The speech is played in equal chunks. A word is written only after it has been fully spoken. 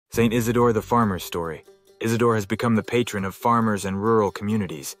Saint Isidore the Farmer's story. Isidore has become the patron of farmers and rural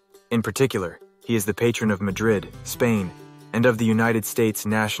communities. In particular, he is the patron of Madrid, Spain, and of the United States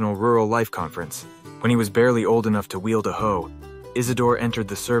National Rural Life Conference. When he was barely old enough to wield a hoe, Isidore entered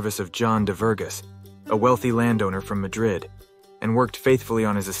the service of John de Vergas, a wealthy landowner from Madrid, and worked faithfully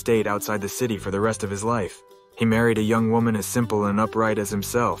on his estate outside the city for the rest of his life. He married a young woman as simple and upright as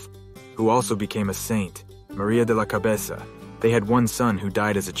himself, who also became a saint, Maria de la Cabeza. They had one son who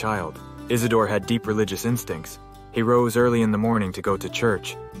died as a child. Isidore had deep religious instincts. He rose early in the morning to go to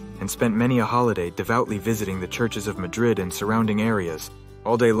church, and spent many a holiday devoutly visiting the churches of Madrid and surrounding areas.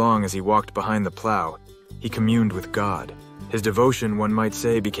 All day long as he walked behind the plow, he communed with God. His devotion, one might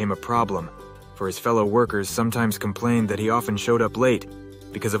say, became a problem, for his fellow workers sometimes complained that he often showed up late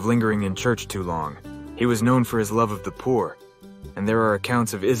because of lingering in church too long. He was known for his love of the poor, and there are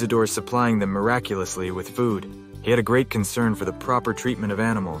accounts of Isidore supplying them miraculously with food. He had a great concern for the proper treatment of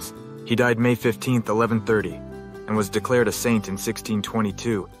animals. He died May 15, 1130, and was declared a saint in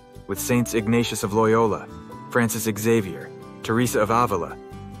 1622, with Saints Ignatius of Loyola, Francis Xavier, Teresa of Avila,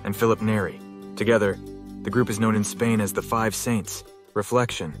 and Philip Neri. Together, the group is known in Spain as the Five Saints.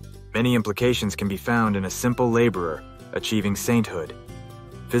 Reflection. Many implications can be found in a simple laborer achieving sainthood.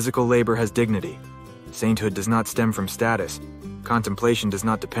 Physical labor has dignity. Sainthood does not stem from status. Contemplation does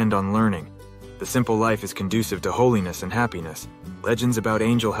not depend on learning. The simple life is conducive to holiness and happiness. Legends about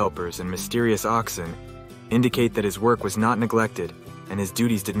angel helpers and mysterious oxen indicate that his work was not neglected and his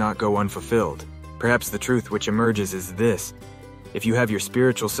duties did not go unfulfilled. Perhaps the truth which emerges is this: if you have your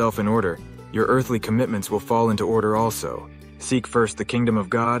spiritual self in order, your earthly commitments will fall into order also. Seek first the kingdom of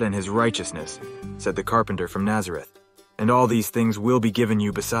God and his righteousness, said the carpenter from Nazareth, and all these things will be given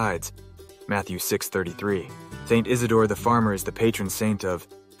you besides. Matthew 6:33. Saint Isidore the Farmer is the patron saint of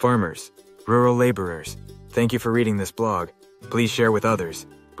farmers, rural laborers. Thank you for reading this blog. Please share with others.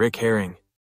 Rick Herring.